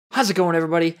How's it going,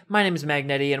 everybody? My name is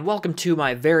Magnetti, and welcome to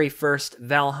my very first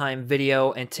Valheim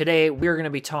video, and today we're going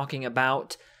to be talking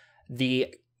about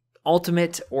the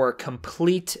ultimate or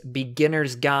complete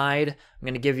beginner's guide. I'm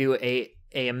going to give you a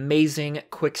amazing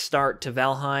quick start to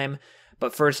Valheim,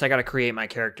 but first I got to create my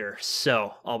character,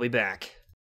 so I'll be back.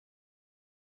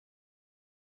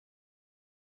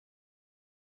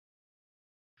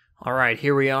 Alright,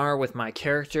 here we are with my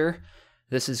character.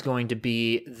 This is going to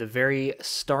be the very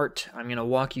start. I'm going to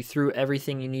walk you through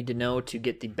everything you need to know to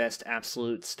get the best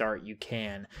absolute start you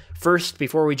can. First,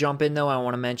 before we jump in though, I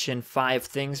want to mention 5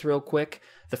 things real quick.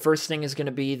 The first thing is going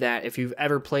to be that if you've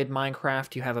ever played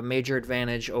Minecraft, you have a major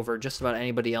advantage over just about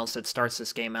anybody else that starts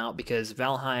this game out, because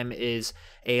Valheim is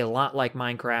a lot like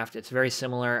Minecraft. It's very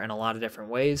similar in a lot of different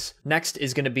ways. Next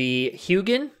is going to be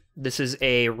HEYYYYYYYYY. This is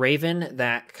a raven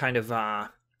that kind of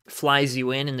flies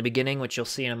you in the beginning, which you'll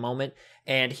see in a moment,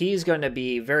 and he's going to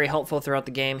be very helpful throughout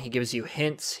the game. He gives you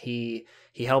hints, he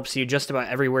helps you just about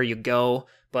everywhere you go,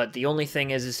 but the only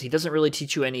thing is he doesn't really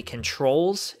teach you any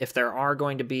controls. If there are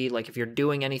going to be, like if you're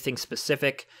doing anything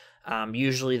specific,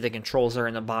 usually the controls are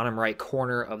in the bottom right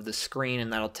corner of the screen,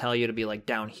 and that'll tell you to be like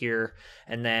down here.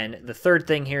 And then the third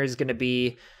thing here is going to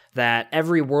be that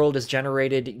every world is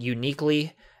generated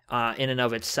uniquely in and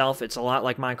of itself. It's a lot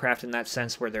like Minecraft in that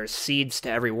sense, where there's seeds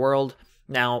to every world.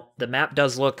 Now, the map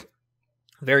does look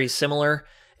very similar.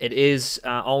 It is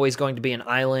always going to be an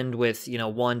island with,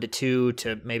 1 to 2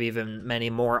 to maybe even many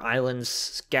more islands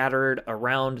scattered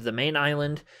around the main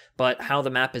island, but how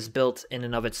the map is built in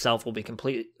and of itself will be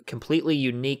completely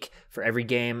unique for every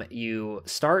game you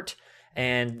start.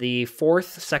 And the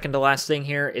fourth, second to last thing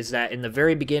here is that in the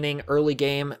very beginning, early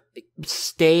game,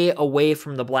 stay away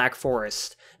from the Black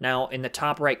Forest. Now, in the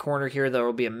top right corner here, there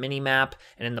will be a mini-map,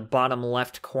 and in the bottom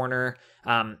left corner,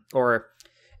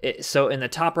 so in the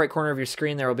top right corner of your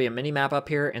screen, there will be a mini-map up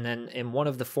here, and then in one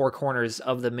of the 4 corners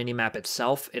of the mini-map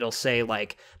itself, it'll say,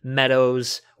 like,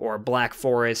 meadows, or Black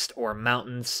Forest, or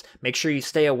mountains. Make sure you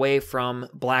stay away from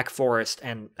Black Forest,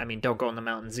 and, don't go in the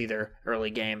mountains either,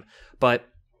 early game, but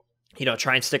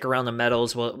try and stick around the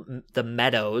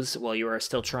meadows while you are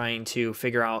still trying to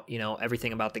figure out,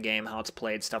 everything about the game, how it's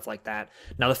played, stuff like that.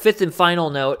 Now, the fifth and final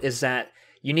note is that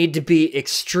you need to be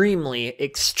extremely,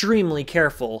 extremely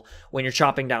careful when you're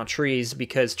chopping down trees,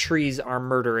 because trees are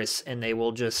murderous, and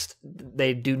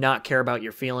they do not care about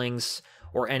your feelings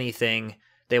or anything.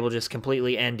 They will just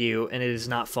completely end you, and it is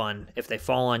not fun. If they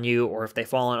fall on you, or if they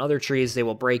fall on other trees, they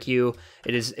will break you.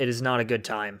 It is not a good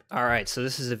time. All right, so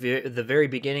this is the very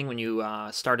beginning when you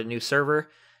start a new server.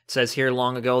 It says here,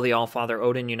 long ago, the All-Father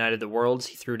Odin united the worlds.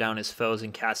 He threw down his foes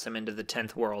and cast them into the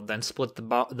 10th world, then split the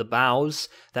boughs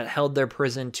that held their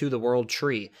prison to the world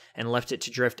tree, and left it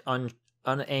to drift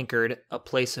unanchored, a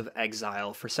place of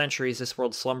exile. For centuries, this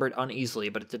world slumbered uneasily,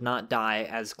 but it did not die.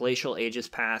 As glacial ages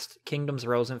passed, kingdoms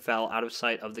rose and fell out of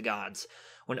sight of the gods.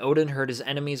 When Odin heard his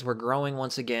enemies were growing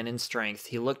once again in strength,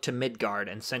 he looked to Midgard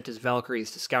and sent his Valkyries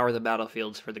to scour the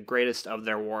battlefields for the greatest of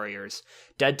their warriors.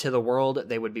 Dead to the world,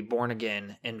 they would be born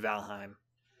again in Valheim.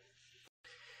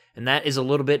 And that is a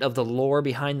little bit of the lore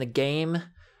behind the game,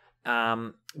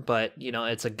 but,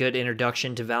 it's a good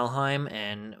introduction to Valheim,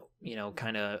 and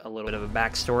kind of a little bit of a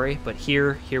backstory. But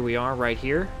here we are right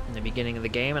here in the beginning of the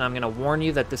game, and I'm going to warn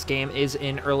you that this game is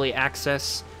in early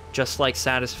access, just like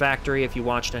Satisfactory, if you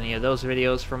watched any of those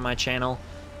videos from my channel.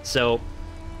 So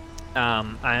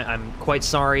I'm quite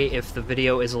sorry if the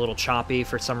video is a little choppy.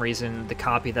 For some reason, the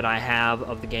copy that I have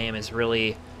of the game is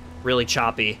really, really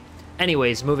choppy.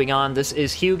 Anyways, moving on, this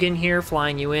is Hugin here,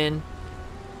 flying you in,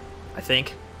 I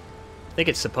think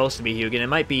it's supposed to be Hugin. It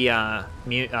might be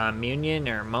Munion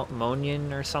or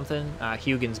Monion or something,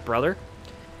 Hugin's brother.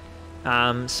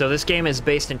 So this game is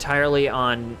based entirely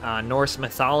on Norse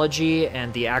mythology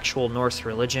and the actual Norse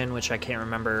religion, which I can't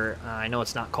remember. I know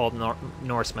it's not called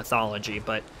Norse mythology,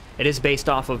 but it is based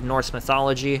off of Norse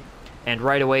mythology. And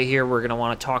right away here, we're going to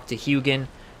want to talk to Hugin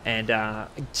and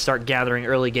start gathering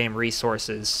early game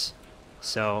resources.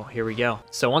 So here we go.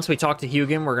 So once we talk to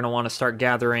Hugin, we're going to want to start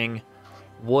gathering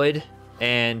wood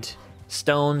and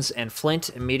stones and flint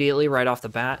immediately right off the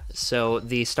bat. So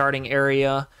the starting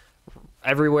area,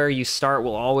 everywhere you start,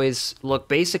 will always look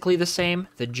basically the same.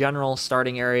 The general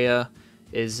starting area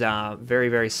is very,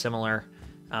 very similar.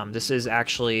 This is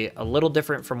actually a little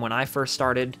different from when I first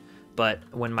started, but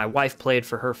when my wife played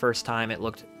for her first time, it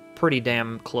looked pretty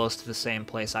damn close to the same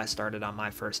place I started on my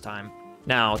first time.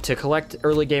 Now, to collect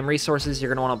early game resources,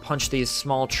 you're going to want to punch these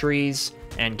small trees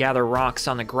and gather rocks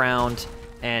on the ground.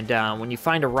 And when you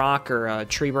find a rock or a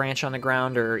tree branch on the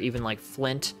ground, or even like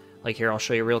flint, like here, I'll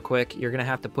show you real quick, you're going to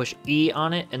have to push E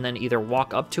on it and then either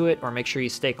walk up to it or make sure you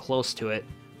stay close to it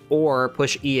or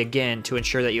push E again to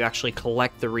ensure that you actually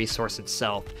collect the resource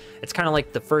itself. It's kind of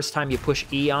like the first time you push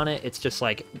E on it, it's just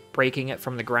like breaking it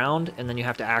from the ground, and then you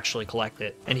have to actually collect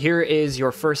it. And here is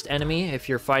your first enemy if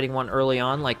you're fighting one early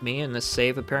on like me in this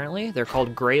save apparently. They're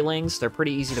called Greylings. They're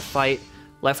pretty easy to fight.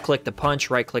 Left click to punch,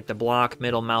 right click to block,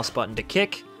 middle mouse button to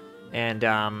kick, and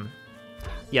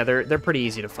yeah, they're pretty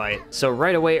easy to fight. So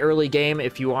right away, early game,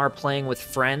 if you are playing with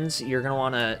friends, you're going to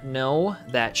want to know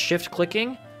that shift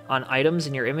clicking on items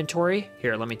in your inventory.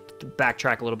 Here, let me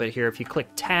backtrack a little bit here. If you click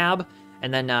tab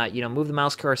and then, you know, move the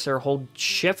mouse cursor, hold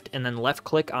shift, and then left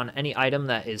click on any item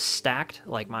that is stacked,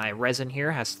 like my resin here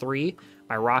has 3,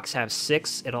 my rocks have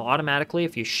 6, it'll automatically,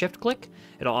 if you shift click,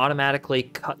 it'll automatically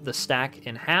cut the stack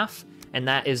in half, and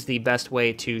that is the best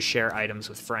way to share items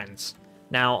with friends.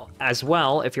 Now, as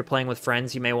well, if you're playing with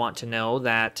friends, you may want to know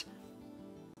that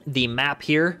the map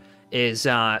here is,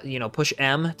 you know, push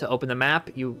M to open the map.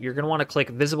 You're going to want to click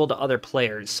visible to other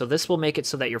players. So this will make it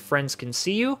so that your friends can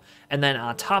see you. And then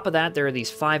on top of that, there are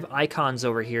these 5 icons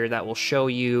over here that will show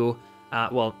you,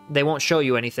 well, they won't show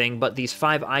you anything, but these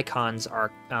 5 icons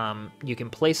are, you can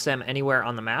place them anywhere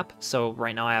on the map. So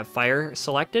right now I have fire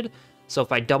selected. So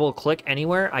if I double click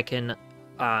anywhere, I can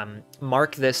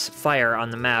mark this fire on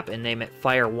the map and name it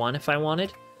Fire 1 if I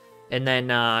wanted. And then,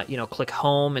 you know, click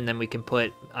home, and then we can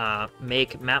put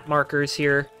make map markers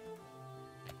here.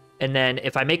 And then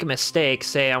if I make a mistake,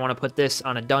 say I want to put this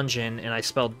on a dungeon, and I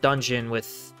spelled dungeon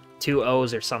with 2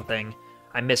 O's or something,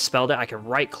 I misspelled it, I can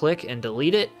right click and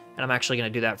delete it. And I'm actually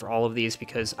going to do that for all of these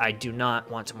because I do not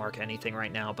want to mark anything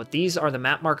right now. But these are the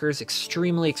map markers,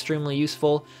 extremely, extremely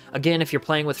useful. Again, if you're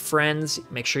playing with friends,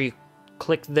 make sure you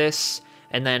click this.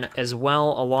 And then as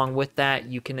well, along with that,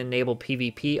 you can enable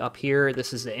PvP up here.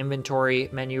 This is the inventory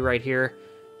menu right here.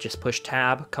 Just push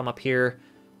tab, come up here,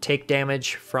 take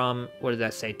damage from, what did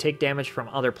that say? Take damage from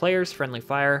other players, friendly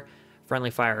fire.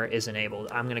 Friendly fire is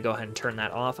enabled. I'm gonna go ahead and turn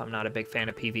that off. I'm not a big fan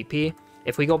of PvP.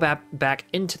 If we go back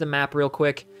into the map real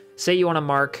quick, say you wanna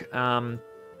mark a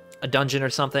dungeon or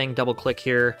something, double click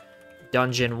here,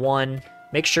 dungeon 1.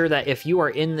 Make sure that if you are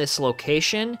in this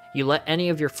location, you let any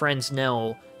of your friends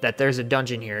know that there's a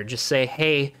dungeon here. Just say,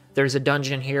 hey, there's a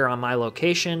dungeon here on my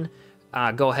location.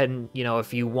 Go ahead and, you know,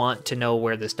 if you want to know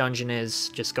where this dungeon is,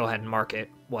 just go ahead and mark it,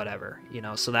 whatever, you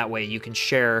know, so that way you can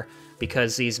share,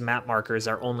 because these map markers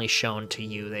are only shown to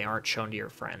you. They aren't shown to your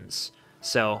friends.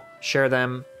 So share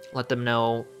them, let them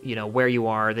know, you know, where you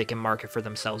are. They can mark it for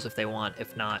themselves if they want.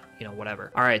 If not, you know,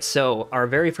 whatever. All right, so our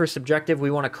very first objective, we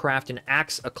want to craft an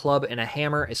axe, a club, and a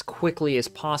hammer as quickly as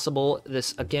possible.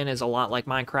 This, again, is a lot like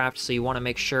Minecraft, so you want to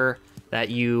make sure that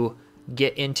you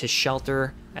get into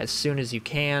shelter as soon as you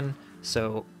can.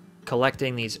 So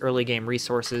collecting these early game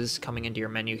resources, coming into your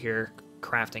menu here,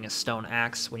 crafting a stone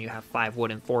axe when you have 5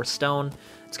 wood and 4 stone.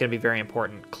 It's going to be very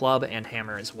important. Club and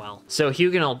hammer as well. So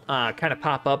Hugin will kind of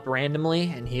pop up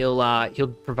randomly, and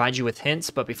he'll provide you with hints.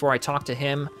 But before I talk to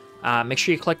him, make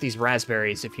sure you collect these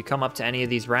raspberries. If you come up to any of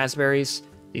these raspberries,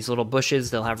 these little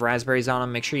bushes, they'll have raspberries on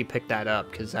them. Make sure you pick that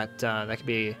up, because that could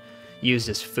be used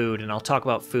as food, and I'll talk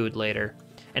about food later.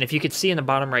 And if you could see in the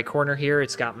bottom right corner here,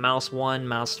 it's got mouse 1,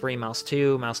 mouse 3, mouse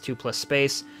 2 plus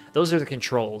space. Those are the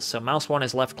controls. So mouse 1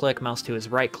 is left click, mouse 2 is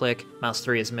right click, mouse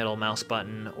 3 is middle mouse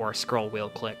button, or scroll wheel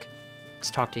click.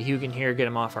 Let's talk to Hugin here, get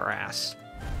him off our ass.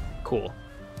 Cool.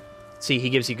 See, he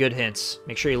gives you good hints.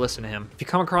 Make sure you listen to him. If you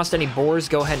come across any boars,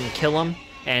 go ahead and kill them.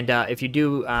 And if you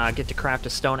do get to craft a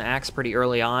stone axe pretty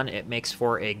early on, it makes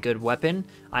for a good weapon.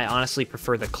 I honestly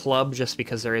prefer the club just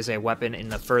because there is a weapon in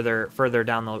the further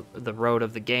down the road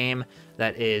of the game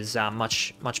that is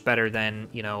much better than,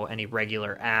 you know, any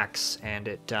regular axe, and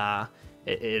it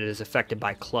is affected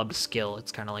by club skill.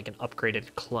 It's kind of like an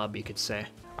upgraded club, you could say.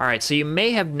 All right, so you may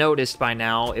have noticed by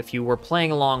now, if you were playing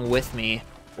along with me,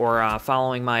 or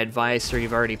following my advice, or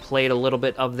you've already played a little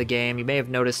bit of the game, you may have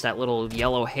noticed that little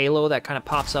yellow halo that kind of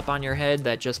pops up on your head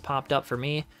that just popped up for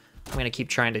me. I'm going to keep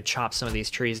trying to chop some of these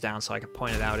trees down so I can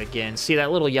point it out again. See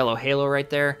that little yellow halo right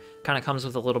there? Kind of comes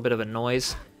with a little bit of a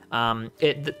noise.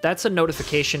 That's a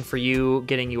notification for you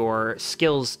getting your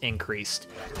skills increased.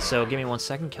 So give me 1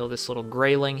 second, kill this little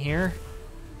grayling here.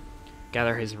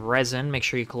 Gather his resin, make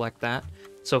sure you collect that.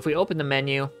 So if we open the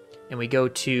menu, and we go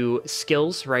to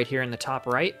skills right here in the top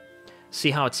right, see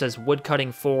how it says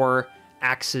woodcutting 4,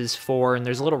 axes 4, and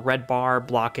there's a little red bar,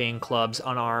 blocking, clubs,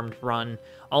 unarmed, run,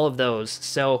 all of those.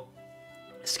 So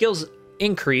skills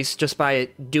increase just by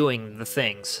doing the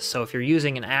things. So if you're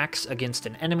using an axe against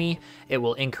an enemy, it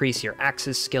will increase your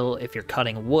axe's skill. If you're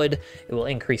cutting wood, it will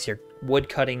increase your wood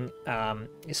cutting.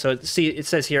 So see, it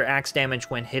says here axe damage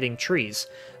when hitting trees.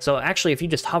 So actually, if you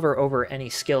just hover over any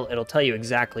skill, it'll tell you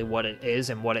exactly what it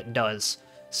is and what it does.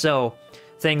 So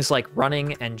things like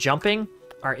running and jumping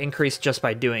are increased just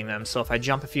by doing them. So if I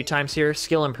jump a few times here,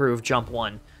 skill improve, jump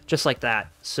 1, just like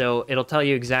that. So it'll tell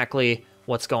you exactly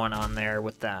what's going on there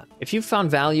with that. If you've found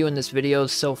value in this video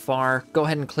so far, go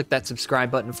ahead and click that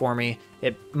subscribe button for me.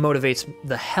 It motivates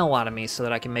the hell out of me so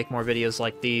that I can make more videos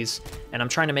like these. And I'm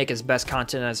trying to make as best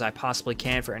content as I possibly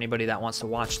can for anybody that wants to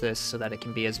watch this so that it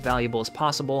can be as valuable as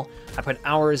possible. I put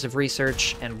hours of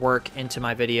research and work into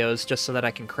my videos just so that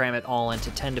I can cram it all into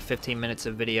 10 to 15 minutes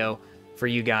of video for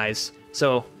you guys.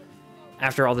 So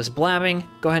after all this blabbing,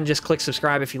 go ahead and just click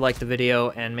subscribe if you like the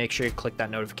video, and make sure you click that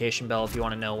notification bell if you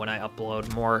want to know when I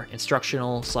upload more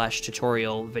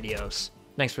instructional/tutorial videos.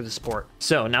 Thanks for the support.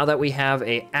 So now that we have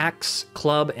a axe,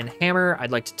 club, and hammer,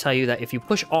 I'd like to tell you that if you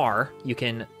push R, you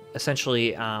can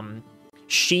essentially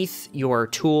sheath your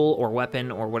tool or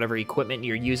weapon or whatever equipment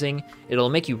you're using.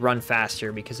 It'll make you run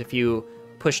faster, because if you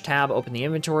push tab, open the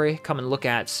inventory, come and look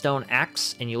at stone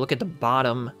axe, and you look at the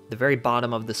bottom, the very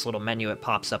bottom of this little menu, it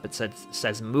pops up. It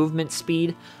says movement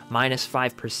speed minus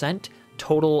 5%,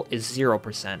 total is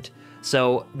 0%.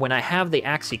 So when I have the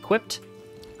axe equipped,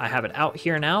 I have it out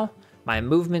here now, my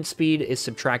movement speed is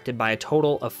subtracted by a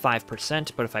total of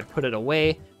 5%, but if I put it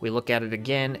away, we look at it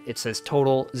again, it says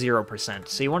total 0%.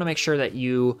 So you want to make sure that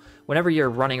whenever you're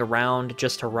running around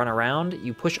just to run around,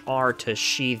 you push R to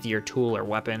sheath your tool or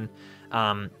weapon.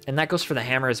 And that goes for the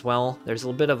hammer as well. There's a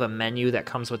little bit of a menu that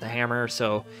comes with the hammer,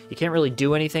 so you can't really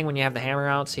do anything when you have the hammer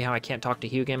out. See how I can't talk to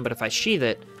Hugin, but if I sheath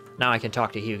it, now I can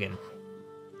talk to Hugin.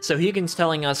 So Hugin's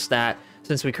telling us that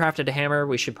since we crafted a hammer,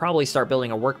 we should probably start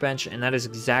building a workbench, and that is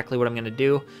exactly what I'm going to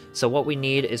do. So what we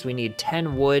need is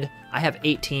 10 wood. I have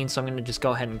 18, so I'm going to just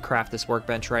go ahead and craft this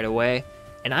workbench right away.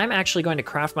 And I'm actually going to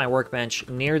craft my workbench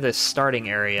near this starting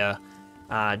area,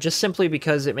 just simply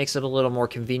because it makes it a little more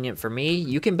convenient for me.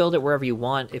 You can build it wherever you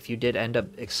want if you did end up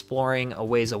exploring a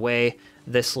ways away.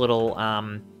 This little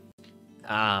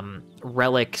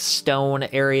relic stone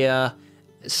area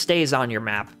stays on your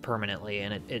map permanently,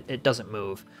 and it doesn't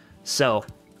move. So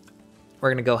we're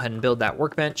going to go ahead and build that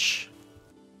workbench.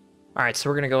 All right, so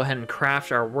we're going to go ahead and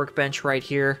craft our workbench right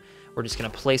here. We're just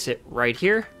going to place it right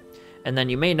here. And then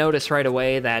you may notice right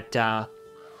away that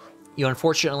you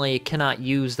unfortunately cannot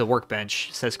use the workbench.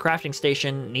 It says crafting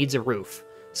station needs a roof.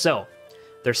 So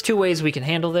there's 2 ways we can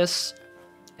handle this.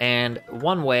 And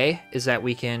one way is that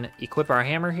we can equip our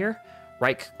hammer here.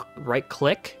 Right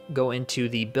click, go into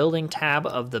the building tab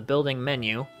of the building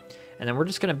menu. And then we're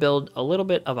just going to build a little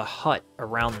bit of a hut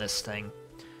around this thing.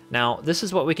 Now, this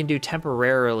is what we can do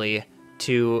temporarily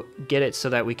to get it so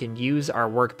that we can use our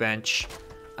workbench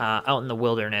out in the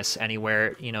wilderness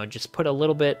anywhere. You know, just put a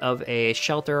little bit of a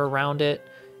shelter around it.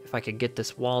 If I could get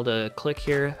this wall to click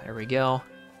here, there we go.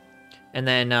 And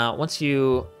then once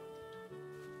you...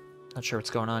 Not sure what's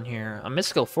going on here. A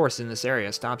mystical force in this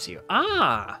area stops you.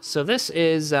 Ah! So this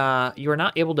is... you are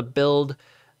not able to build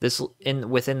this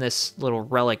within this little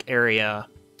relic area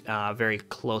very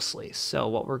closely. So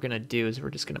what we're gonna do is we're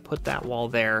just gonna put that wall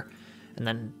there, and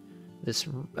then this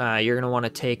you're gonna want to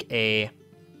take a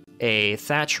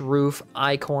thatch roof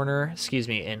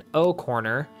an O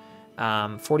corner,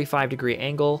 45-degree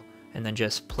angle, and then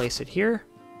just place it here.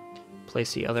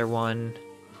 Place the other one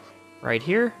right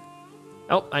here.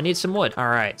 Oh, I need some wood. All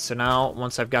right, so now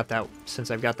since I've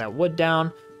got that wood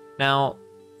down, now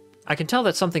I can tell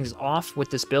that something's off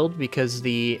with this build because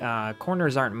the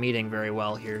corners aren't meeting very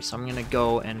well here. So I'm going to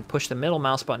go and push the middle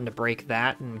mouse button to break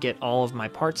that and get all of my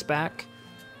parts back.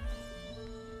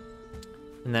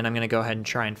 And then I'm going to go ahead and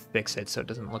try and fix it so it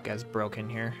doesn't look as broken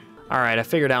here. All right, I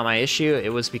figured out my issue. It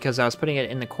was because I was putting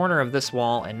it in the corner of this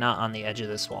wall and not on the edge of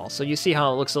this wall. So you see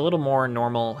how it looks a little more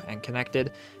normal and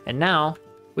connected. And now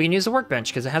we can use the workbench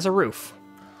because it has a roof.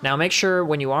 Now make sure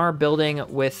when you are building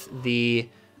with the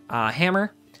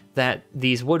hammer that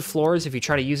these wood floors, if you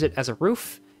try to use it as a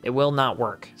roof, it will not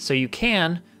work. So you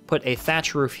can put a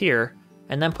thatch roof here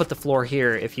and then put the floor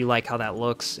here if you like how that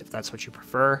looks, if that's what you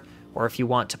prefer, or if you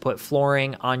want to put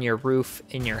flooring on your roof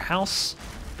in your house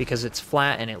because it's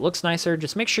flat and it looks nicer,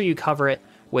 just make sure you cover it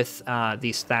with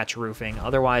these thatch roofing.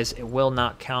 Otherwise, it will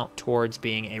not count towards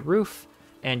being a roof,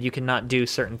 and you cannot do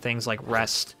certain things like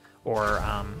rest or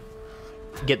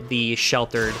get the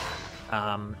sheltered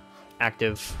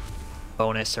active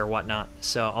bonus or whatnot.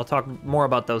 So I'll talk more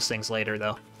about those things later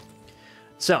though.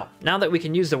 So now that we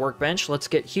can use the workbench, let's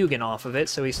get Hugin off of it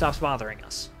so he stops bothering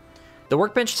us. The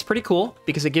workbench is pretty cool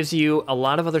because it gives you a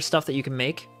lot of other stuff that you can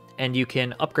make, and you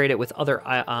can upgrade it with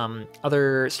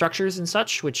other structures and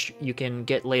such, which you can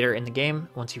get later in the game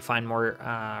once you find more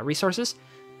resources.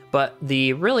 But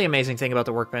the really amazing thing about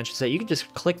the workbench is that you can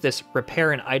just click this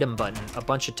repair an item button a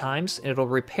bunch of times and it'll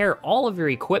repair all of your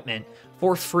equipment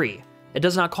for free. It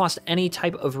does not cost any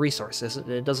type of resources.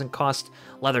 It doesn't cost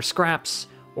leather scraps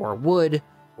or wood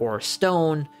or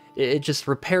stone. It just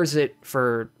repairs it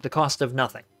for the cost of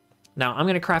nothing. Now, I'm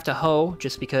going to craft a hoe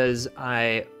just because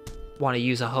I want to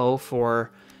use a hoe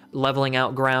for leveling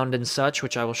out ground and such,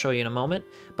 which I will show you in a moment.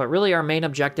 But really our main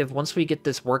objective, once we get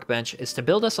this workbench, is to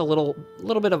build us a little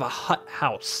bit of a hut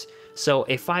house. So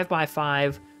a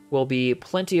 5x5 will be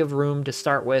plenty of room to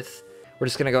start with. We're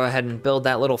just going to go ahead and build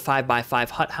that little 5x5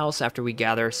 hut house after we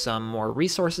gather some more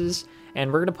resources.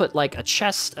 And we're going to put like a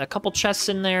chest, a couple chests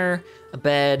in there, a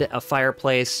bed, a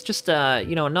fireplace, just,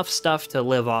 you know, enough stuff to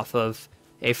live off of.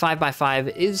 A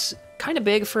 5x5 is kind of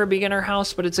big for a beginner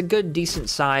house, but it's a good, decent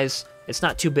size. It's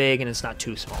not too big and it's not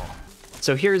too small.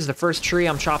 So here's the first tree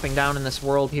I'm chopping down in this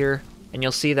world here. And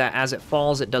you'll see that as it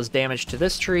falls, it does damage to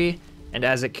this tree. And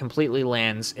as it completely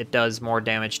lands, it does more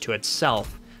damage to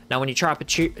itself. Now, when you chop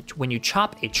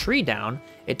a tree down,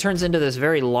 it turns into this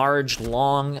very large,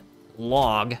 long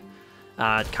log,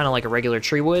 kind of like a regular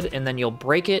tree would. And then you'll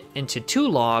break it into 2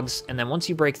 logs. And then once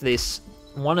you break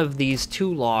one of these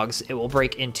 2 logs, it will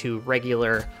break into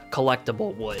regular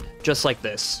collectible wood, just like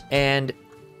this. And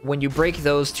when you break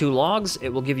those 2 logs, it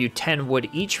will give you 10 wood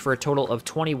each for a total of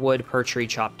 20 wood per tree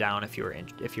chopped down if you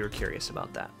were curious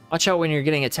about that. Watch out when you're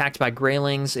getting attacked by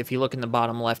greylings. If you look in the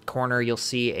bottom left corner, you'll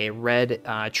see a red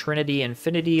Trinity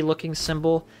Infinity looking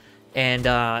symbol.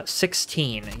 And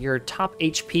 16. Your top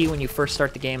HP when you first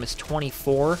start the game is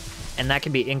 24, and that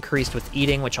can be increased with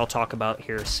eating, which I'll talk about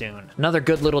here soon. Another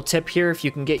good little tip here, if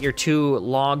you can get your 2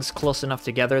 logs close enough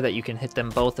together that you can hit them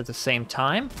both at the same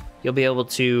time, you'll be able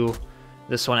to...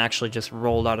 This one actually just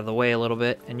rolled out of the way a little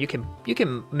bit, and you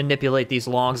can manipulate these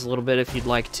logs a little bit if you'd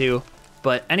like to,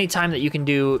 but anytime that you can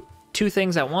do 2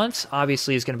 things at once,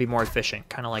 obviously is going to be more efficient,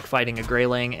 kind of like fighting a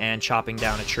greyling and chopping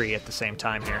down a tree at the same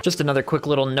time here. Just another quick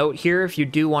little note here, if you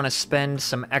do want to spend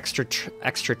some extra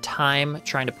time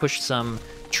trying to push some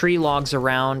tree logs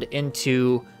around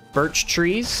into birch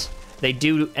trees, they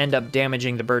do end up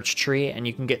damaging the birch tree, and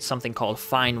you can get something called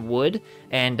fine wood.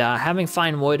 And having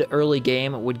fine wood early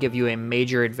game would give you a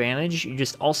major advantage. You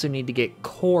just also need to get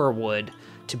core wood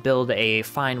to build a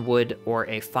fine wood or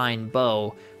a fine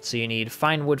bow. So you need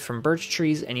fine wood from birch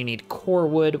trees, and you need core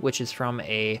wood, which is from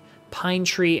a pine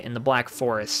tree in the Black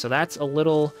Forest. So that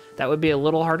would be a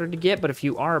little harder to get, but if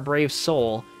you are a brave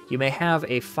soul, you may have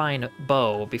a fine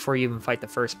bow before you even fight the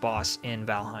first boss in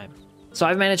Valheim. So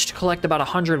I've managed to collect about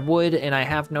 100 wood, and I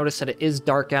have noticed that it is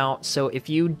dark out, so if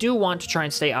you do want to try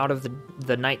and stay out of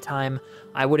the nighttime,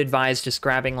 I would advise just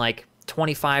grabbing like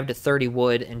 25 to 30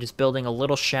 wood and just building a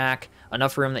little shack,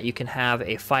 enough room that you can have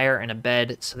a fire and a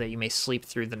bed so that you may sleep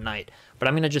through the night. But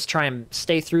I'm going to just try and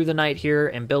stay through the night here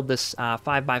and build this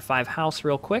 5x5 house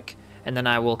real quick, and then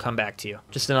I will come back to you.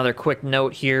 Just another quick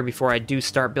note here before I do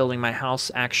start building my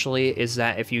house, actually, is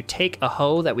that if you take a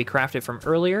hoe that we crafted from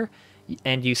earlier,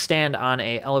 and you stand on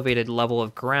a elevated level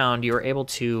of ground, you're able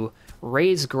to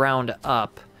raise ground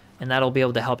up, and that'll be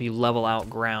able to help you level out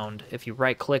ground. If you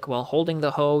right click while holding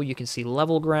the hoe, you can see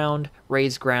level ground,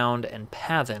 raise ground, and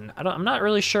pathen. I'm not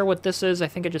really sure what this is. I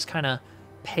think it just kind of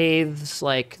paves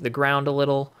like the ground a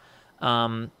little.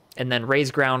 And then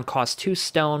raise ground costs 2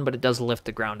 stone, but it does lift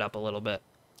the ground up a little bit.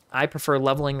 I prefer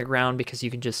leveling the ground because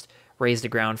you can just raise the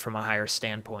ground from a higher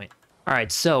standpoint.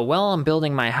 Alright, so while I'm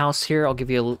building my house here, I'll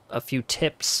give you a few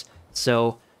tips.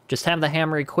 So just have the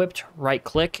hammer equipped, right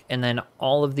click, and then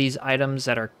all of these items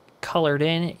that are colored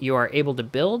in, you are able to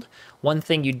build. One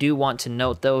thing you do want to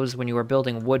note though is when you are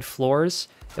building wood floors,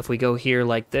 if we go here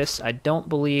like this, I don't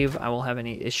believe I will have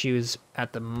any issues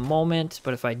at the moment,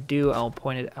 but if I do, I'll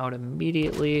point it out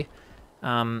immediately.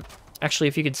 Actually,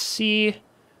 if you could see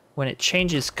when it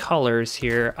changes colors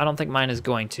here, I don't think mine is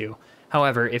going to.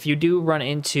 However, if you do run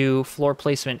into floor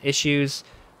placement issues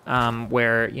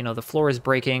where, you know, the floor is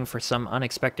breaking for some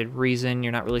unexpected reason,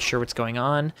 you're not really sure what's going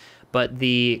on, but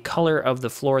the color of the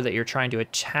floor that you're trying to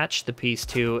attach the piece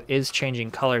to is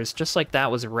changing colors, just like that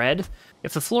was red.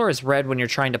 If the floor is red when you're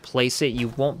trying to place it, you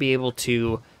won't be able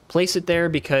to place it there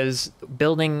because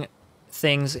building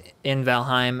things in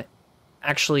Valheim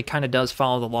actually kind of does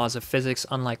follow the laws of physics,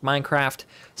 unlike Minecraft.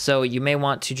 So you may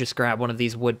want to just grab one of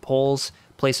these wood poles,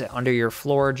 place it under your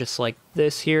floor just like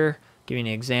this here. Give you an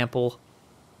example.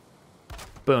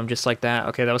 Boom, just like that.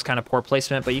 Okay, that was kind of poor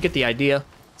placement, but you get the idea.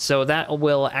 So that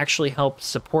will actually help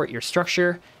support your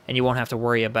structure, and you won't have to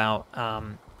worry about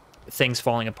things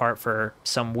falling apart for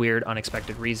some weird,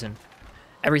 unexpected reason.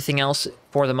 Everything else,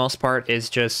 for the most part,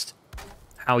 is just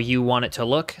how you want it to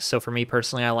look. So for me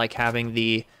personally, I like having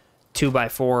the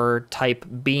 2x4 type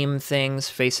beam things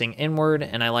facing inward,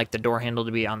 and I like the door handle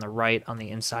to be on the right on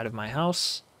the inside of my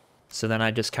house. So then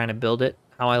I just kind of build it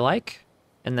how I like.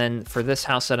 And then for this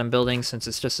house that I'm building, since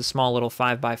it's just a small little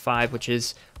 5x5, which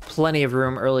is plenty of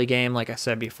room early game, like I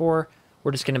said before,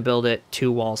 we're just going to build it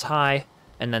 2 walls high,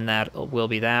 and then that will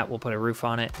be that. We'll put a roof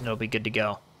on it, and it'll be good to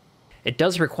go. It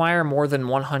does require more than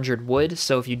 100 wood,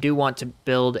 so if you do want to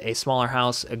build a smaller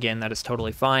house, again, that is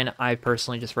totally fine. I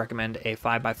personally just recommend a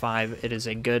 5x5. It is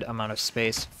a good amount of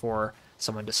space for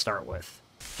someone to start with.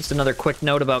 Just another quick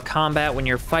note about combat. When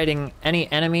you're fighting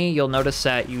any enemy, you'll notice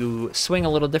that you swing a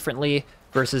little differently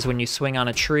versus when you swing on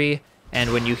a tree.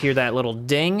 And when you hear that little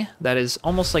ding, that is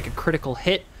almost like a critical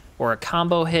hit or a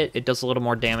combo hit. It does a little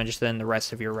more damage than the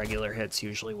rest of your regular hits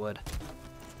usually would.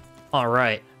 All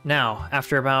right, now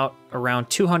after around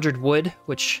 200 wood,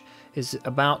 which is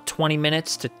about 20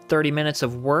 minutes to 30 minutes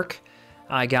of work,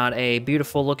 I got a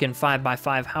beautiful looking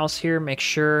 5x5 house here. Make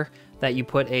sure that you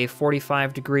put a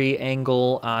 45-degree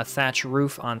angle thatch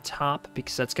roof on top,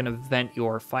 because that's going to vent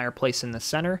your fireplace in the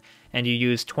center. And you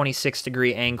use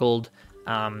 26-degree angled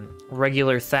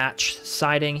regular thatch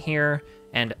siding here,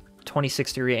 and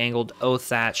 26-degree angled O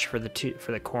thatch for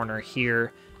the corner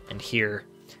here and here.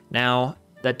 Now,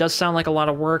 that does sound like a lot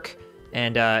of work,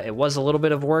 and it was a little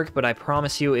bit of work, but I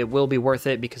promise you it will be worth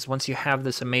it, because once you have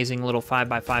this amazing little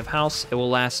 5x5 house, it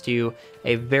will last you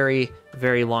a very,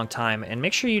 very long time. And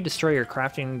make sure you destroy your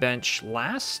crafting bench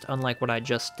last, unlike what I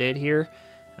just did here.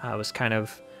 It was kind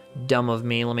of dumb of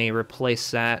me. Let me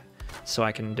replace that so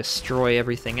I can destroy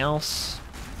everything else.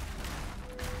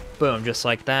 Boom, just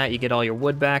like that. You get all your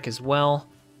wood back as well.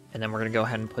 And then we're going to go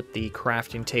ahead and put the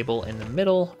crafting table in the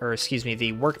middle, or excuse me,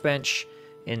 the workbench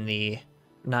in the...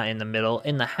 not in the middle,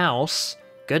 in the house.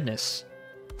 Goodness.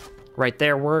 Right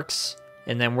there works.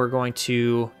 And then we're going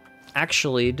to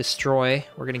actually destroy,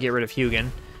 we're going to get rid of Hugin,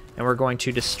 and we're going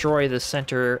to destroy the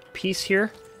center piece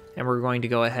here, and we're going to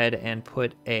go ahead and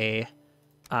put a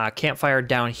campfire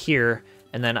down here,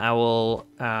 and then I will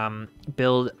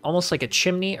build almost like a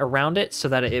chimney around it so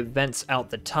that it vents out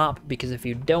the top, because if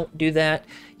you don't do that,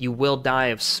 you will die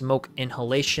of smoke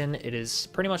inhalation. It is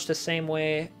pretty much the same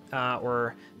way,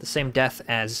 or the same death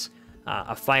as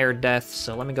a fire death.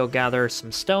 So let me go gather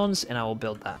some stones and I will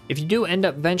build that. If you do end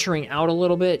up venturing out a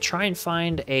little bit, try and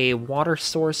find a water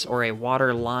source, or a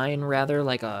water line rather,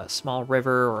 like a small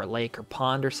river or a lake or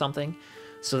pond or something,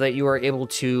 so that you are able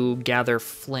to gather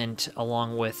flint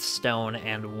along with stone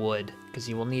and wood, because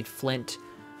you will need flint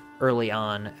early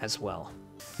on as well.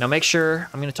 Now make sure,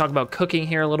 I'm going to talk about cooking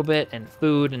here a little bit, and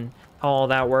food and how all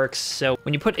that works. So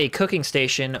when you put a cooking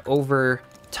station over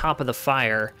top of the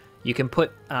fire, you can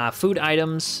put food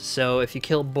items. So if you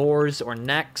kill boars or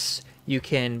necks, you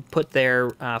can put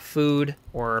their food,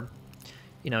 or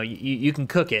you can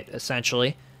cook it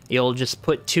essentially. You'll just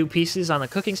put 2 pieces on the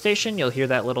cooking station, you'll hear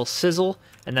that little sizzle,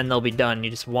 and then they'll be done. You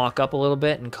just walk up a little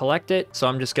bit and collect it. So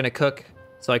I'm just gonna cook.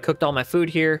 So I cooked all my food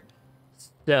here.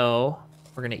 So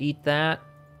we're gonna eat that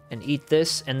and eat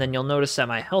this, and then you'll notice that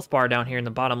my health bar down here in the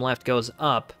bottom left goes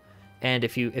up. And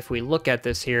if we look at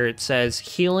this here, it says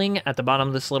healing at the bottom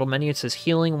of this little menu. It says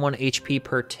healing 1 HP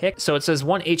per tick. So it says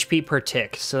 1 HP per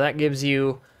tick. So that gives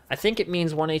you, I think it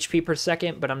means 1 HP per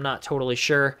second, but I'm not totally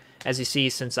sure. As you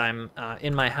see, since I'm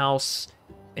in my house,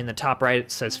 in the top right,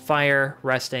 it says fire,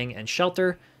 resting, and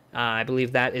shelter. I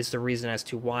believe that is the reason as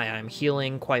to why I'm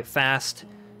healing quite fast,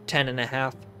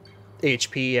 10.5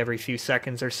 HP every few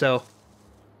seconds or so.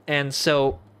 And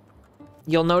so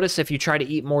you'll notice if you try to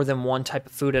eat more than one type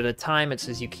of food at a time, it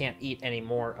says you can't eat any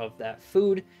more of that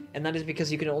food. And that is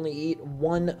because you can only eat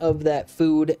one of that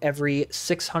food every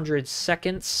 600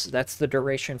 seconds. That's the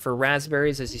duration for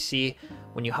raspberries. As you see,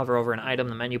 when you hover over an item,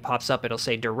 the menu pops up, it'll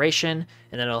say duration,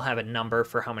 and then it'll have a number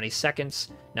for how many seconds.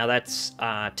 Now that's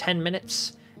 10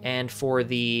 minutes. And for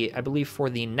the, I believe for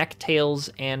the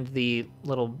necktails and the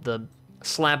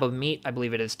slab of meat, I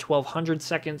believe it is 1200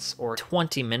 seconds or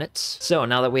 20 minutes. So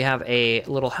now that we have a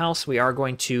little house, we are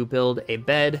going to build a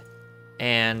bed,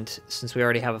 and since we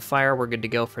already have a fire, we're good to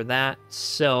go for that.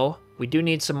 So we do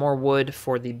need some more wood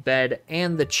for the bed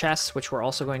and the chests, which we're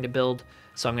also going to build.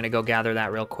 So I'm going to go gather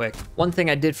that real quick. One thing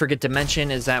I did forget to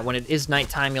mention is that when it is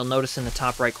nighttime, you'll notice in the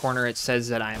top right corner it says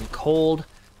that I am cold.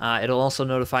 It'll also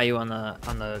notify you on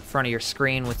the front of your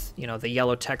screen with, the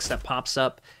yellow text that pops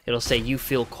up. It'll say you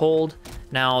feel cold.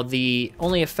 Now, the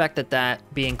only effect that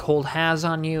being cold has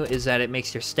on you is that it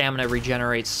makes your stamina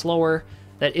regenerate slower.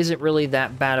 That isn't really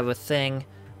that bad of a thing.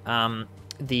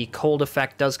 The cold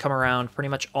effect does come around pretty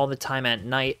much all the time at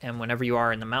night and whenever you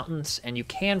are in the mountains, and you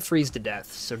can freeze to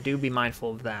death, so do be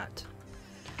mindful of that.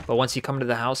 But once you come to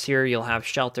the house here, you'll have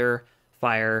shelter,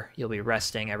 fire, you'll be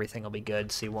resting, everything will be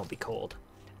good, so you won't be cold.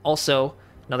 Also,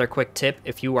 another quick tip,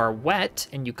 if you are wet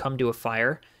and you come to a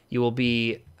fire, you will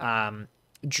be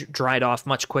dried off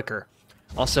much quicker.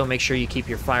 Also, make sure you keep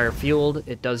your fire fueled.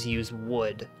 It does use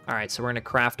wood. All right, so we're gonna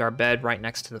craft our bed right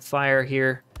next to the fire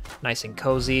here, nice and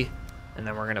cozy. And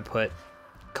then we're gonna put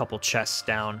a couple chests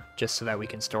down just so that we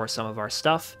can store some of our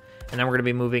stuff. And then we're gonna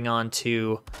be moving on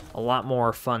to a lot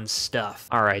more fun stuff.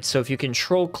 All right, so if you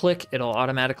control click, it'll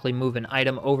automatically move an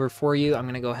item over for you. I'm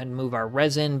gonna go ahead and move our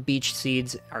resin, beech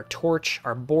seeds, our torch,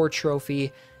 our boar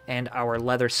trophy, and our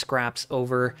leather scraps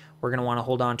over. We're gonna wanna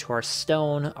hold on to our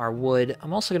stone, our wood.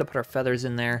 I'm also gonna put our feathers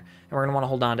in there, and we're gonna wanna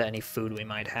hold on to any food we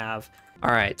might have.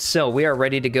 All right, so we are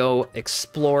ready to go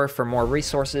explore for more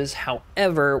resources.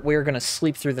 However, we're gonna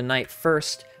sleep through the night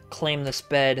first, claim this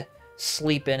bed,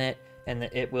 sleep in it, and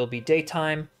it will be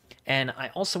daytime. And I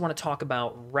also wanna talk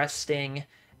about resting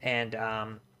and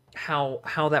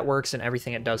how that works and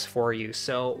everything it does for you.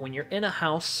 So when you're in a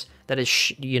house that is,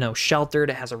 sheltered,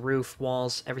 it has a roof,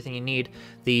 walls, everything you need,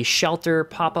 the shelter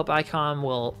pop-up icon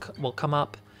will come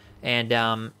up,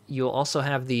 and you'll also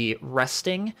have the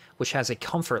resting, which has a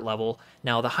comfort level.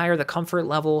 Now, the higher the comfort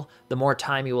level, the more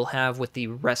time you will have with the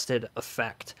rested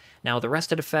effect. Now, the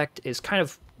rested effect is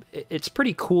it's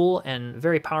pretty cool and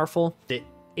very powerful. It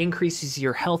increases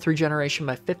your health regeneration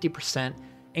by 50%,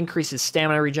 increases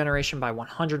stamina regeneration by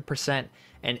 100%,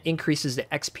 and increases the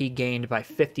XP gained by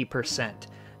 50%.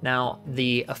 Now,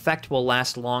 the effect will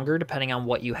last longer depending on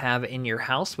what you have in your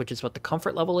house, which is what the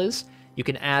comfort level is. You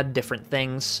can add different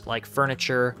things like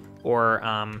furniture, or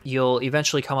you'll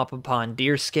eventually come up upon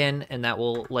deer skin, and that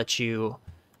will let you,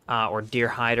 or deer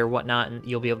hide or whatnot, and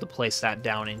you'll be able to place that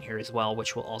down in here as well,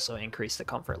 which will also increase the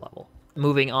comfort level.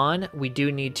 Moving on, we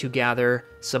do need to gather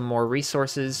some more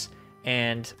resources,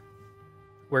 and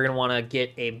we're going to want to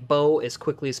get a bow as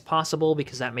quickly as possible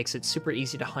because that makes it super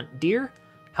easy to hunt deer.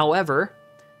 However,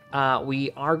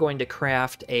 we are going to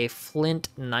craft a flint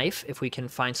knife if we can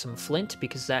find some flint,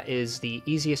 because that is the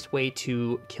easiest way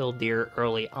to kill deer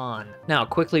early on. Now,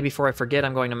 quickly before I forget,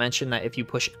 I'm going to mention that if you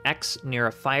push X near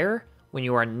a fire, when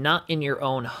you are not in your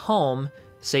own home,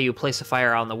 say you place a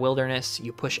fire out in the wilderness,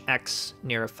 you push X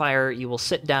near a fire, you will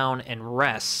sit down and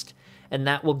rest, and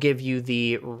that will give you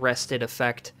the rested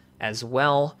effect as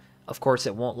well. Of course,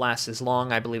 it won't last as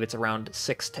long. I believe it's around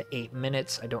 6 to 8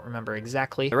 minutes. I don't remember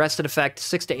exactly. The rested effect,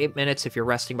 6 to 8 minutes if you're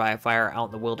resting by a fire out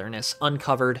in the wilderness.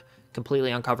 Uncovered,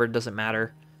 completely uncovered, doesn't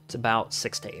matter. It's about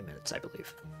 6 to 8 minutes, I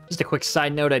believe. Just a quick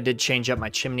side note, I did change up my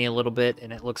chimney a little bit,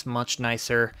 and it looks much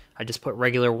nicer. I just put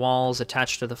regular walls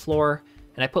attached to the floor,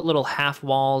 and I put little half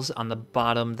walls on the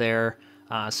bottom there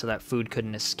so that food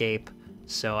couldn't escape.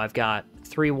 So I've got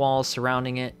 3 walls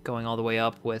surrounding it, going all the way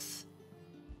up with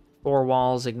 4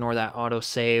 walls, ignore that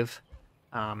autosave,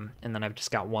 and then I've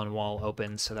just got 1 wall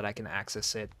open so that I can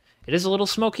access it. It is a little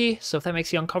smoky, so if that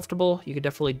makes you uncomfortable, you could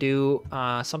definitely do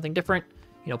something different.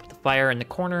 Put the fire in the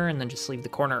corner and then just leave the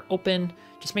corner open.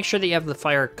 Just make sure that you have the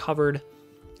fire covered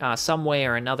some way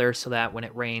or another so that when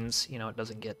it rains, it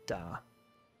doesn't get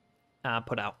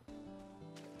put out.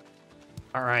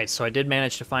 All right, so I did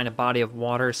manage to find a body of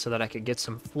water so that I could get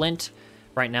some flint.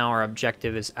 Right now our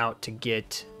objective is out to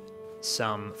get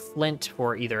some flint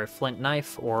for either a flint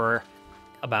knife or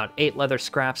about 8 leather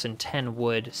scraps and 10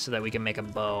 wood so that we can make a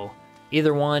bow.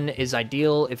 Either one is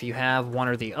ideal. If you have one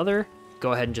or the other,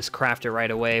 go ahead and just craft it right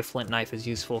away. Flint knife is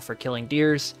useful for killing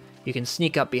deers. You can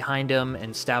sneak up behind them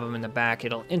and stab them in the back.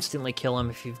 It'll instantly kill them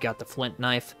if you've got the flint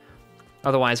knife.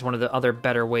 Otherwise, one of the other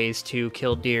better ways to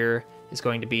kill deer is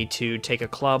going to be to take a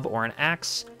club or an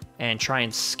axe and try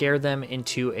and scare them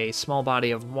into a small body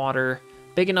of water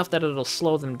big enough that it'll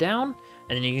slow them down,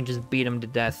 and then you can just beat them to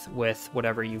death with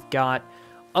whatever you've got.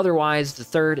 Otherwise, the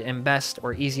third and best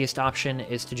or easiest option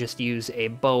is to just use a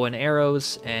bow and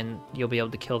arrows, and you'll be able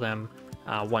to kill them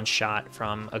one shot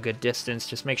from a good distance.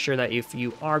 Just make sure that if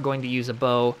you are going to use a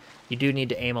bow, you do need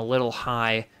to aim a little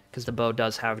high because the bow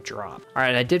does have drop. All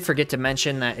right, I did forget to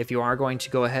mention that if you are going to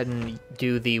go ahead and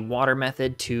do the water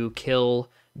method to kill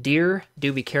deer,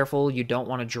 do be careful. You don't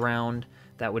want to drown.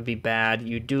 That would be bad.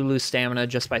 You do lose stamina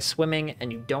just by swimming,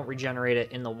 and you don't regenerate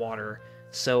it in the water.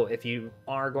 So if you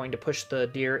are going to push the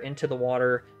deer into the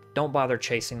water, don't bother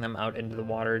chasing them out into the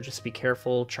water. Just be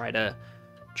careful. Try to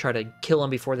kill them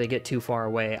before they get too far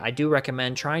away. I do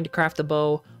recommend trying to craft the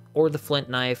bow or the flint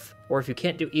knife, or if you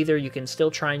can't do either, you can still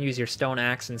try and use your stone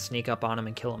axe and sneak up on them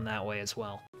and kill them that way as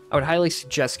well. I would highly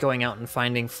suggest going out and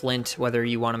finding flint, whether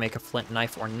you want to make a flint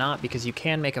knife or not, because you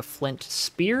can make a flint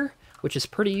spear, which is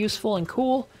pretty useful and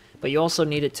cool, but you also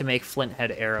need it to make flint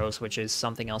head arrows, which is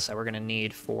something else that we're going to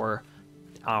need for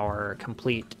our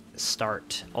complete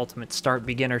start, ultimate start,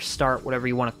 beginner start, whatever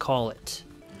you want to call it.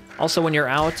 Also, when you're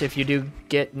out, if you do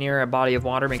get near a body of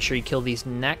water, make sure you kill these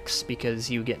necks because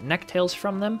you get necktails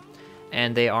from them.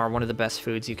 and they are one of the best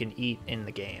foods you can eat in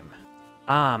the game.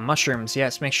 Ah, mushrooms.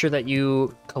 Yes, make sure that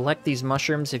you collect these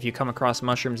mushrooms if you come across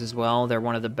mushrooms as well. They're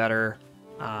one of the better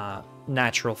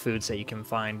natural foods that you can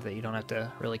find that you don't have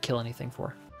to really kill anything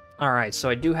for. Alright, so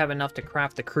I do have enough to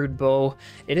craft the crude bow.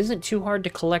 It isn't too hard to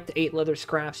collect 8 leather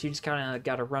scraps. You just kind of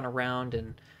got to run around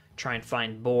and try and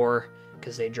find boar,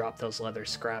 because they drop those leather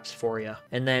scraps for you.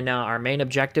 And then our main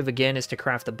objective, again, is to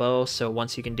craft the bow. So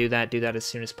once you can do that as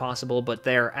soon as possible. But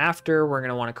thereafter, we're going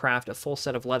to want to craft a full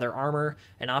set of leather armor,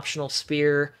 an optional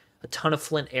spear, a ton of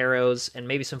flint arrows, and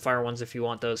maybe some fire ones if you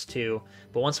want those too.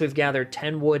 But once we've gathered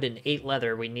 10 wood and 8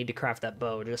 leather, we need to craft that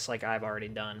bow, just like I've already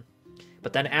done.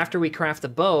 But then after we craft the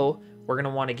bow, we're going to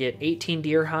want to get 18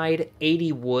 deer hide,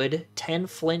 80 wood, 10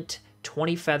 flint,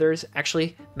 20 feathers.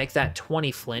 Actually, make that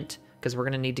 20 flint, because we're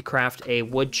going to need to craft a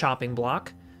wood chopping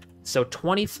block. So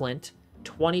 20 flint,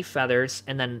 20 feathers,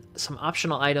 and then some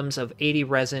optional items of 80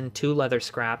 resin, 2 leather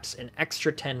scraps, an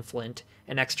extra 10 flint,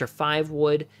 an extra 5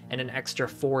 wood, and an extra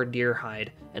 4 deer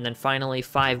hide. And then finally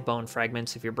 5 bone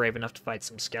fragments if you're brave enough to fight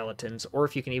some skeletons, or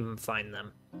if you can even find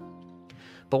them.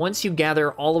 But once you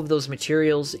gather all of those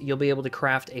materials, you'll be able to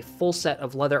craft a full set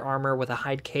of leather armor with a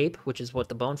hide cape, which is what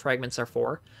the bone fragments are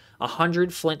for,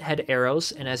 100 flint head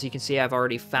arrows, and as you can see, I've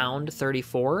already found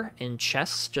 34 in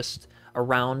chests just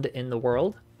around in the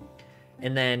world,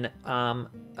 and then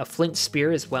a flint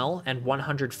spear as well, and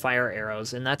 100 fire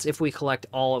arrows, and that's if we collect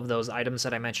all of those items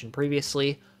that I mentioned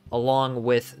previously, along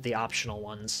with the optional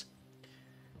ones.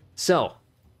 So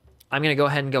I'm going to go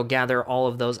ahead and go gather all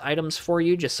of those items for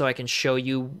you just so I can show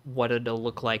you what it'll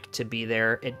look like to be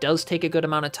there. It does take a good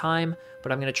amount of time, but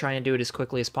I'm going to try and do it as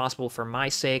quickly as possible for my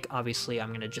sake. Obviously, I'm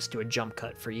going to just do a jump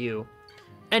cut for you.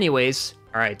 Anyways,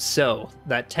 all right, so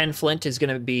that 10 flint is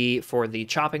going to be for the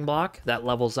chopping block. That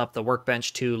levels up the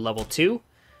workbench to level 2.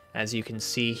 As you can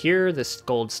see here, this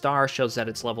gold star shows that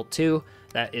it's level 2.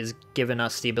 That is giving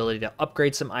us the ability to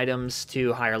upgrade some items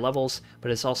to higher levels,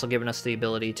 but it's also given us the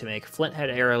ability to make flint head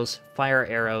arrows, fire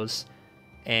arrows,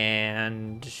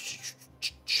 and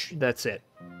that's it.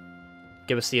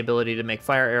 Give us the ability to make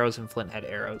fire arrows and flint head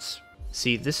arrows.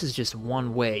 See, this is just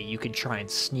one way you could try and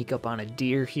sneak up on a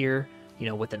deer here, you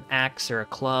know, with an axe or a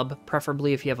club,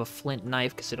 preferably if you have a flint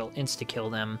knife, because it'll insta-kill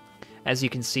them. As you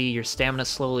can see, your stamina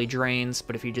slowly drains,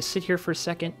 but if you just sit here for a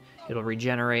second, it'll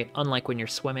regenerate, unlike when you're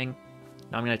swimming.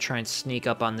 Now I'm going to try and sneak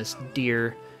up on this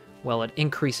deer. Well, it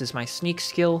increases my sneak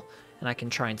skill, and I can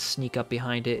try and sneak up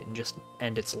behind it and just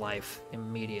end its life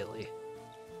immediately.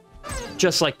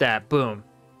 Just like that, boom.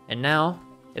 And now,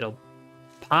 it'll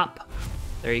pop.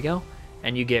 There you go.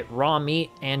 And you get raw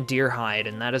meat and deer hide,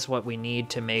 and that is what we need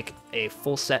to make a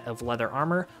full set of leather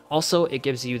armor. Also, it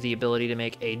gives you the ability to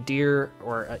make a deer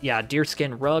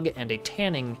skin rug and a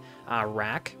tanning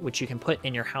rack, which you can put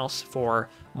in your house for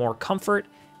more comfort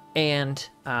and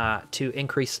to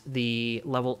increase the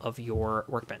level of your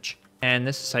workbench. And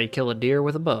this is how you kill a deer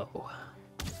with a bow.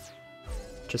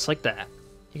 Just like that.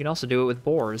 You can also do it with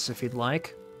boars if you'd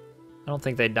like. I don't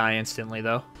think they die instantly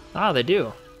though. Ah, they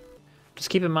do. Just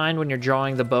keep in mind when you're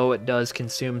drawing the bow, it does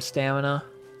consume stamina.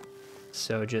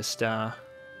 So just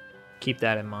keep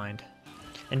that in mind.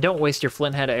 And don't waste your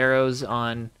flint head arrows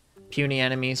on puny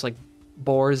enemies like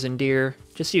boars and deer.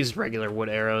 Just use regular wood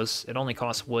arrows. It only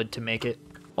costs wood to make it.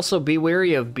 Also, be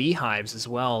wary of beehives as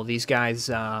well. These guys,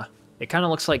 it kind of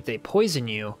looks like they poison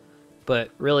you, but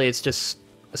really it's just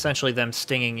essentially them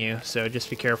stinging you, so just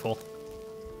be careful.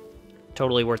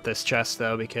 Totally worth this chest,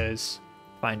 though, because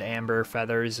find amber,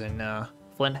 feathers, and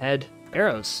flint head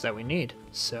arrows that we need,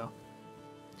 so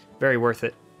very worth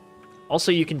it.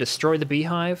 Also, you can destroy the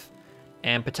beehive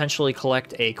and potentially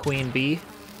collect a queen bee,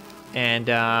 and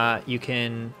you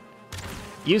can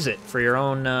use it for your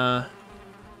own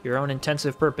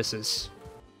intensive purposes.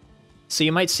 So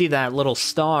you might see that little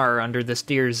star under this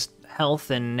deer's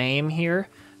health and name here.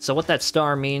 So what that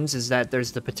star means is that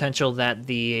there's the potential that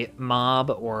the mob,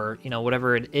 or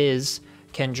whatever it is,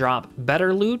 can drop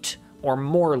better loot or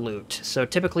more loot. So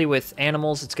typically with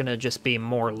animals, it's gonna just be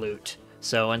more loot.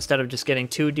 So instead of just getting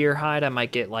 2 deer hide, I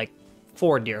might get like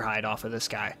 4 deer hide off of this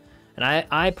guy. And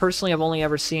I personally have only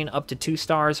ever seen up to 2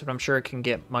 stars, but I'm sure it can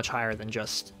get much higher than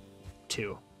just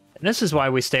 2. And this is why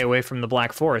we stay away from the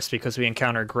Black Forest, because we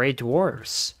encounter gray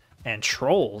dwarves and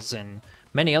trolls and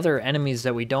many other enemies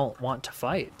that we don't want to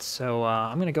fight. So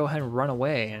I'm going to go ahead and run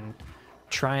away and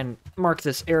try and mark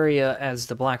this area as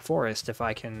the Black Forest if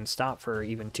I can stop for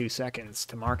even 2 seconds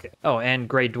to mark it. Oh, and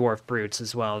gray dwarf brutes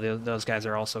as well. Those guys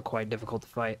are also quite difficult to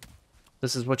fight.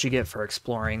 This is what you get for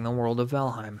exploring the world of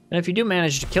Valheim. And if you do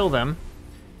manage to kill them,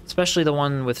 especially the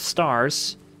one with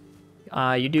stars,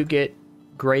 you do get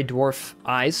gray dwarf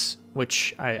eyes,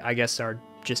 which I guess are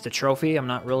just a trophy. I'm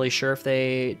not really sure if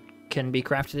they can be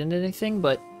crafted into anything,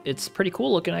 but it's pretty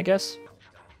cool looking, I guess.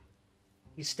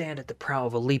 You stand at the prow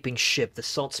of a leaping ship, the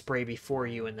salt spray before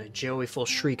you, and the joyful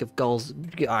shriek of gulls.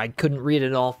 I couldn't read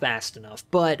it all fast enough,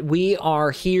 but we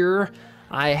are here.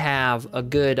 I have a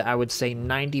good, I would say,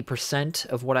 90%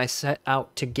 of what I set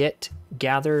out to get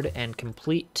gathered and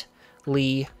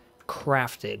completely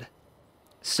crafted.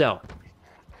 So,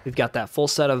 we've got that full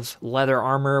set of leather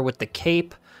armor with the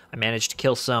cape. I managed to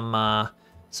kill some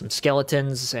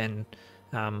skeletons and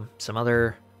some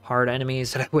other hard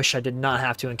enemies that I wish I did not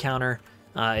have to encounter.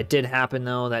 It did happen,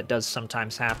 though. That does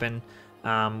sometimes happen.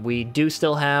 We do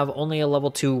still have only a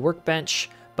level 2 workbench,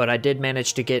 but I did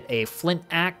manage to get a flint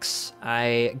axe.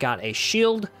 I got a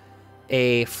shield,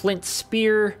 a flint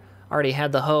spear, already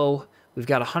had the hoe. We've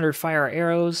got 100 fire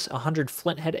arrows, 100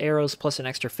 flint head arrows, plus an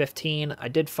extra 15. I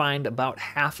did find about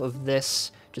half of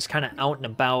this just kind of out and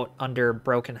about under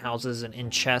broken houses and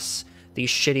in chests. These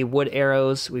shitty wood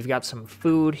arrows. We've got some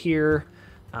food here.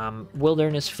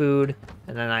 Wilderness food,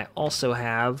 and then I also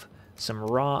have some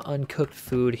raw uncooked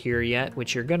food here yet,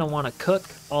 which you're gonna want to cook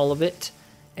all of it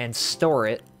and store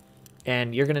it,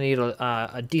 and you're gonna need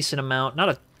a decent amount, not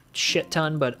a shit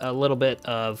ton, but a little bit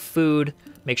of food.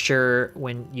 Make sure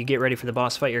when you get ready for the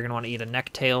boss fight, you're gonna want to eat a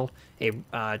necktail,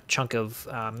 a chunk of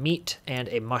meat, and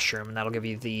a mushroom, and that'll give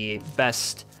you the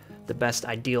best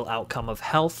ideal outcome of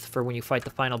health for when you fight the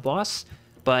final boss.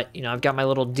 But, you know, I've got my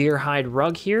little deer hide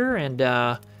rug here, and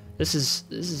this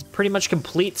is pretty much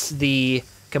completes the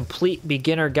complete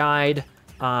beginner guide,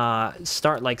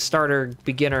 starter,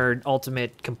 beginner,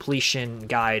 ultimate completion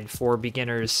guide for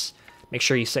beginners. Make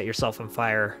sure you set yourself on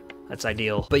fire. That's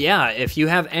ideal. But yeah, if you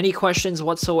have any questions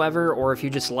whatsoever, or if you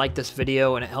just like this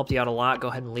video and it helped you out a lot, go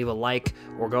ahead and leave a like,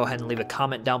 or go ahead and leave a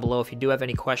comment down below. If you do have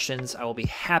any questions, I will be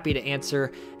happy to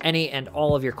answer any and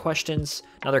all of your questions.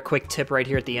 Another quick tip right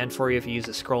here at the end for you: if you use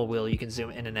the scroll wheel, you can zoom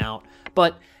in and out.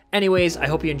 But anyways, I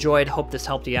hope you enjoyed. Hope this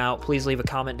helped you out. Please leave a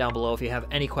comment down below if you have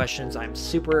any questions. I'm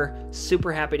super,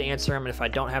 super happy to answer them. And if I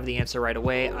don't have the answer right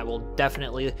away, I will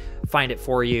definitely find it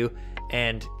for you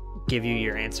and give you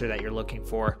your answer that you're looking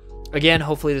for. Again,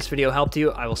 hopefully this video helped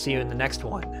you. I will see you in the next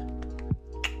one.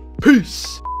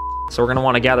 Peace! So we're going to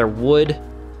want to gather wood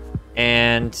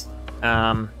and...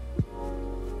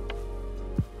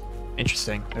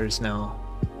 interesting. There's no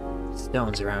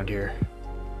stones around here.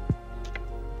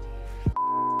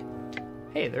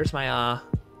 Hey, there's my,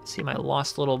 see my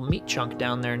lost little meat chunk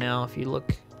down there now. If you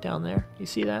look down there, you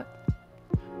see that?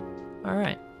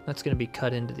 Alright, that's going to be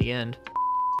cut into the end.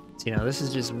 So, you know, this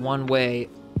is just one way...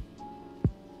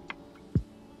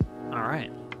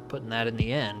 Alright, putting that in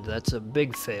the end, that's a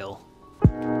big fail.